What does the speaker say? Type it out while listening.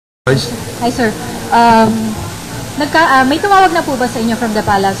Hi, sir. May tumawag na po ba sa inyo from the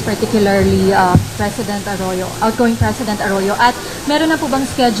palace, particularly President Arroyo, outgoing President Arroyo, at meron na po bang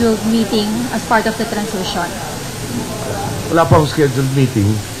scheduled meeting as part of the transition? Wala pa akong scheduled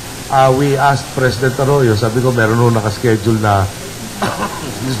meeting. We asked President Arroyo, sabi ko meron nung nakaschedule na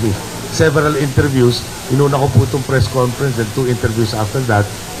excuse me, several interviews. Inuna ko po itong press conference and 2 interviews after that.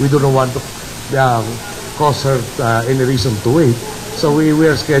 We don't want to cause her any reason to wait. So we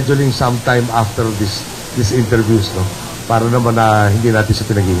are scheduling sometime after these interviews, no? Para naman na hindi natin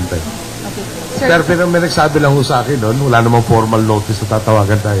siya pinaghihintay. Okay. Sir, pero may nagsabi lang ho sa akin noon, wala namang formal notice na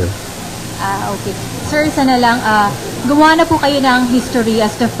tatawagan tayo. Okay. Sir, isa na lang, gumawa na po kayo ng history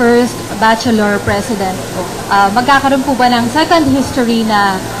as the first bachelor president. Magkakaroon po ba ng second history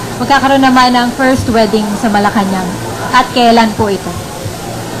na magkakaroon naman ng first wedding sa Malacanang? At kailan po ito?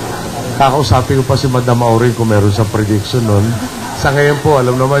 Kakausapin ko pa si Madam Aurin kung meron sa prediction noon. Sa ngayon po,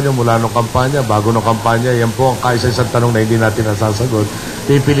 alam naman yung mula nung kampanya, bago nung kampanya, yan po ang kaisa-isang tanong na hindi natin nasasagot.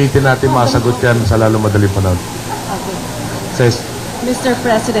 Pipilitin natin masagot yan sa lalo madaling panahon. Okay. Says, Mr.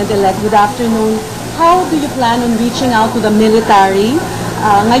 President-elect, good afternoon. How do you plan on reaching out to the military?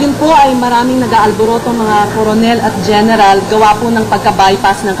 Ngayon po ay maraming nag-aalboroto mga koronel at general gawa po ng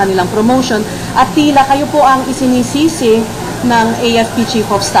pagka-bypass ng kanilang promotion at tila kayo po ang isinisisi ng AFP Chief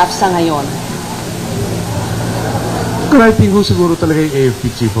of Staff sa ngayon. I think siguro talaga yung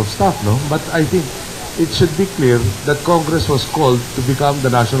AFP Chief of Staff, no? But I think it should be clear that Congress was called to become the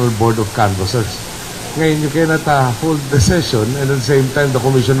National Board of Canvassers. Ngayon, you cannot hold the session and at the same time the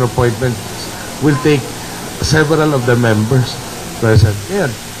commissioner appointments will take several of the members present. Yan.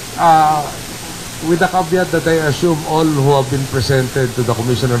 With the caveat that I assume all who have been presented to the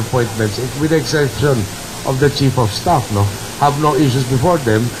commissioner appointments, with the exception of the Chief of Staff, no, have no issues before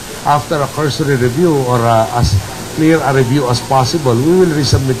them. After a cursory review or as clear a review as possible, we will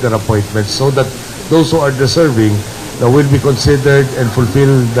resubmit their appointments so that those who are deserving will be considered and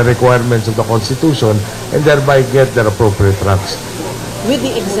fulfill the requirements of the Constitution and thereby get their appropriate ranks. With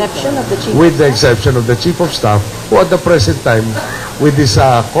the exception of the Chief With the exception of the Chief of Staff, who at the present time, with these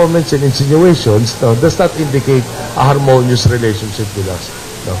comments and insinuations, does not indicate a harmonious relationship with us.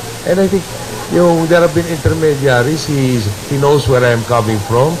 No. And I think there have been intermediaries. He knows where I am coming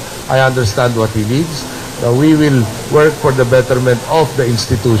from. I understand what he needs. We will work for the betterment of the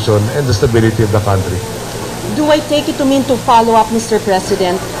institution and the stability of the country. Do I take it to mean to follow up, Mr.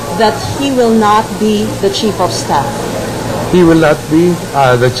 President, that he will not be the Chief of Staff? He will not be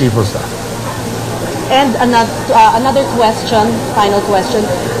the Chief of Staff. And another question, final question.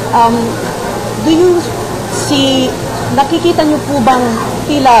 Do you see, nakikita niyo po bang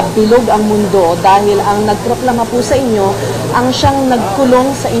tila bilog ang mundo dahil ang nagproklama po sa inyo ang siyang nagkulong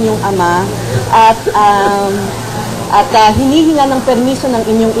sa inyong ama at hinihinga ng permiso ng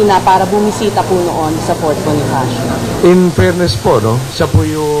inyong ina para bumisita po noon sa Fort Bonifacio? In fairness po, no, siya po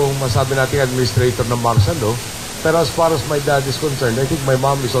yung masabi nating administrator ng martial law. Pero as far as my dad is concerned, I think my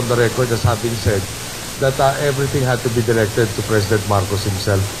mom is on the record as having said that everything had to be directed to President Marcos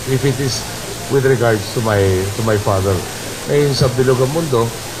himself if it is with regards to my father. Ngayon sa Bilog ang Mundo,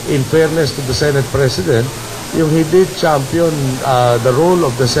 in fairness to the Senate President, yung he did champion the role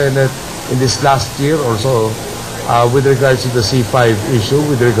of the Senate in this last year or so with regards to the C5 issue,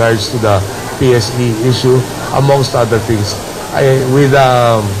 with regards to the PSE issue, amongst other things. With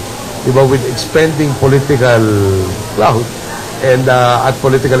expending political clout and at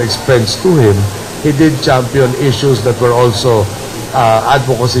political expense to him, he did champion issues that were also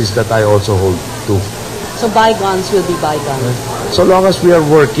advocacies that I also hold to. So bygones will be bygones. So long as we are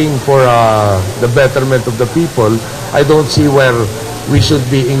working for the betterment of the people, I don't see where we should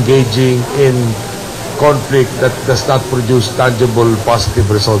be engaging in conflict that does not produce tangible positive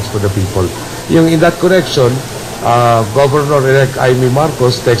results for the people. In that connection, Governor-elect Amy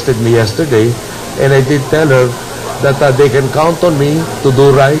Marcos texted me yesterday, and I did tell her that they can count on me to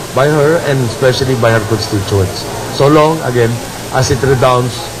do right by her and especially by her constituents. So long, again, as it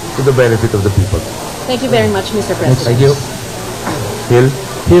redounds to the benefit of the people. Thank you very much, Mr. President. Thank you. Hill?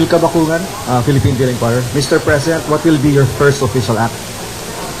 Hill Kabakungan, Philippine Daily Inquirer. Mr. President, what will be your first official act?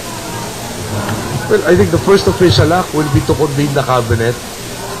 Well, I think the first official act will be to convene the cabinet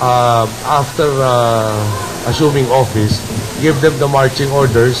after assuming office, give them the marching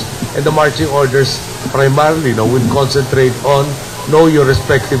orders, and the marching orders primarily will concentrate on know your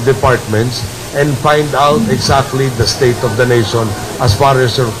respective departments and find out exactly the state of the nation as far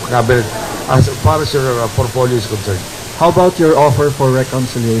as your cabinet, as far as your portfolio is concerned. How about your offer for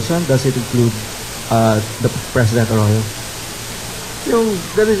reconciliation? Does it include the President Arroyo?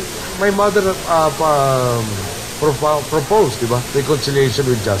 My mother propose, di ba? Reconciliation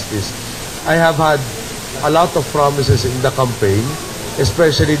with justice. I have had a lot of promises in the campaign,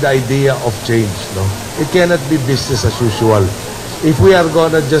 especially the idea of change, no? It cannot be business as usual. If we are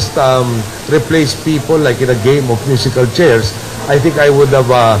gonna just replace people like in a game of musical chairs, I think I would have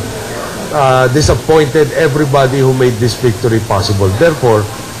disappointed everybody who made this victory possible. Therefore,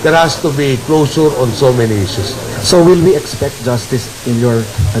 there has to be closure on so many issues. So will we expect justice in your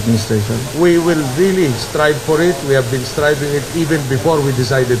administration? We will really strive for it. We have been striving it even before we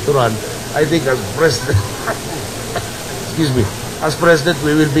decided to run. I think as president, excuse me, as president,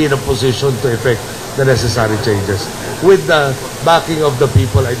 we will be in a position to effect the necessary changes. With the backing of the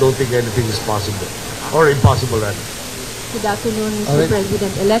people, I don't think anything is possible or impossible rather. Good afternoon, Mr.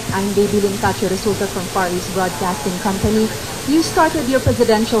 President-elect. I'm Baby Lynn Cacho Resulta from Far East Broadcasting Company. You started your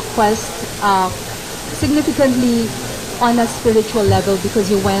presidential quest significantly on a spiritual level because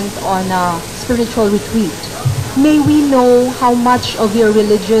you went on a spiritual retreat. May we know how much of your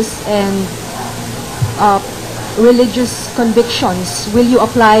religious and religious convictions will you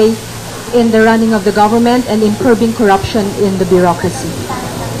apply in the running of the government and in curbing corruption in the bureaucracy?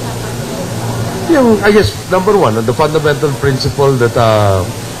 I guess, number one, the fundamental principle that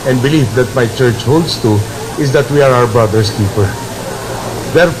and belief that my church holds to is that we are our brother's keeper.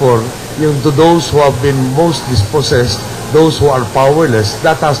 Therefore, to those who have been most dispossessed, those who are powerless,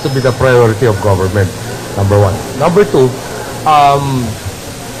 that has to be the priority of government, number one. Number two, at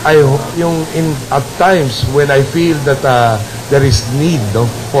times when I feel that there is need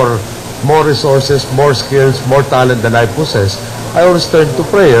for more resources, more skills, more talent than I possess, I always turn to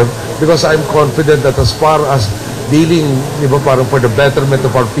prayer because I'm confident that as far as dealing, parang for the betterment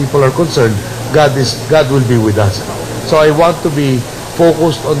of our people are concerned, God will be with us. So I want to be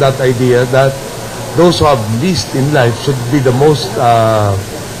focused on that idea that those who have least in life should be the most,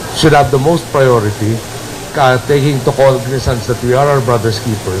 should have the most priority, taking to cognizance that we are our brother's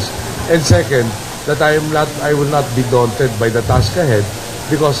keepers. And second, that I will not be daunted by the task ahead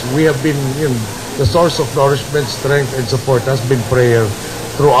because we have been, the source of nourishment, strength, and support has been prayer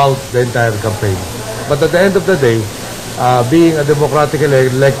throughout the entire campaign. But at the end of the day, being a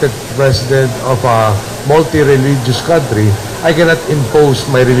democratically elected president of a multi-religious country, I cannot impose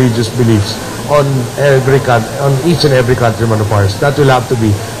my religious beliefs on each and every countryman of ours. That will have to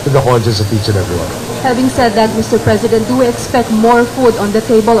be to the conscience of each and everyone. Having said that, Mr. President, do we expect more food on the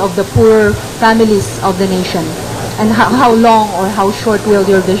table of the poorer families of the nation? And how long or how short will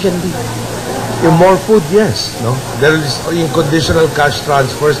your vision be? More food, yes. No, there is conditional cash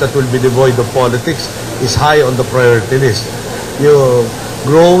transfers that will be devoid of politics is high on the priority list.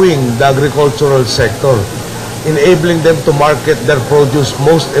 Growing the agricultural sector, enabling them to market their produce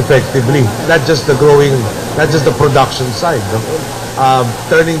most effectively, not just the production side. No?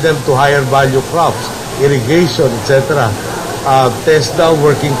 Turning them to higher value crops, irrigation, etc. TESDA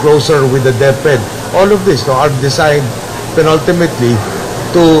working closer with the DepEd. All of this are designed penultimately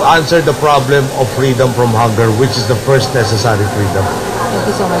to answer the problem of freedom from hunger, which is the first necessary freedom. Thank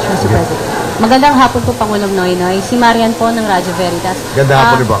you so much, Mr. President. Magandang hapon po, Pangulong NoyNoy. Si Marian po ng Radyo Veritas. Ganda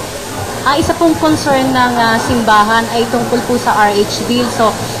hapon ba? Ang isa pong concern ng simbahan ay tungkol po sa RH bill.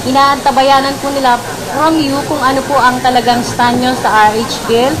 So, inaantabayanan po nila from you kung ano po ang talagang stand nyo sa RH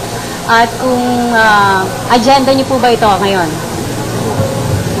bill at kung agenda nyo po ba ito ngayon?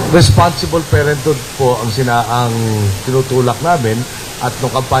 Responsible parenthood po ang tinutulak namin. At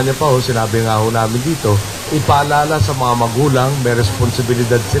nung kampanya pa sinabi nga namin dito, ipaalala sa mga magulang, may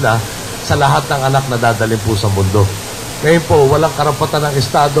responsibilidad sila sa lahat ng anak na dadalhin po sa mundo. Ngayon po, walang karapatan ng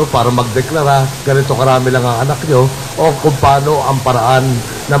Estado para magdeklara ganito karami lang ang anak nyo o kung paano ang paraan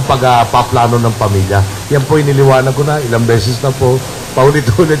ng pagpaplano ng pamilya. Yan po iniliwanag ko na ilang beses na po,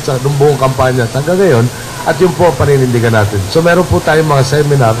 paulit-ulit sa buong kampanya hanggang ngayon, at yun po paninindigan natin. So meron po tayong mga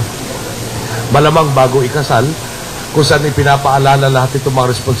seminar, malamang bago ikasal, kung saan ipinapaalala lahat itong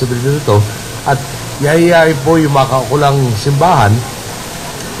mga responsibilidad nito at yayayain po yung mga kaukulang simbahan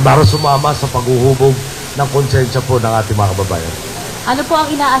para sumama sa paghuhubog ng konsensya po ng ating mga kababayan. Ano po ang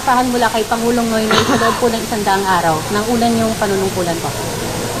inaasahan mula kay Pangulong NoyNoy sa loob po ng 100 araw ng ulan yung panunungkulan po?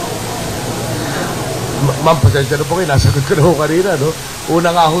 Ma'am, pasensya na po kayo. Nasagot ko na po kanina. No? Una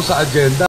nga sa agenda.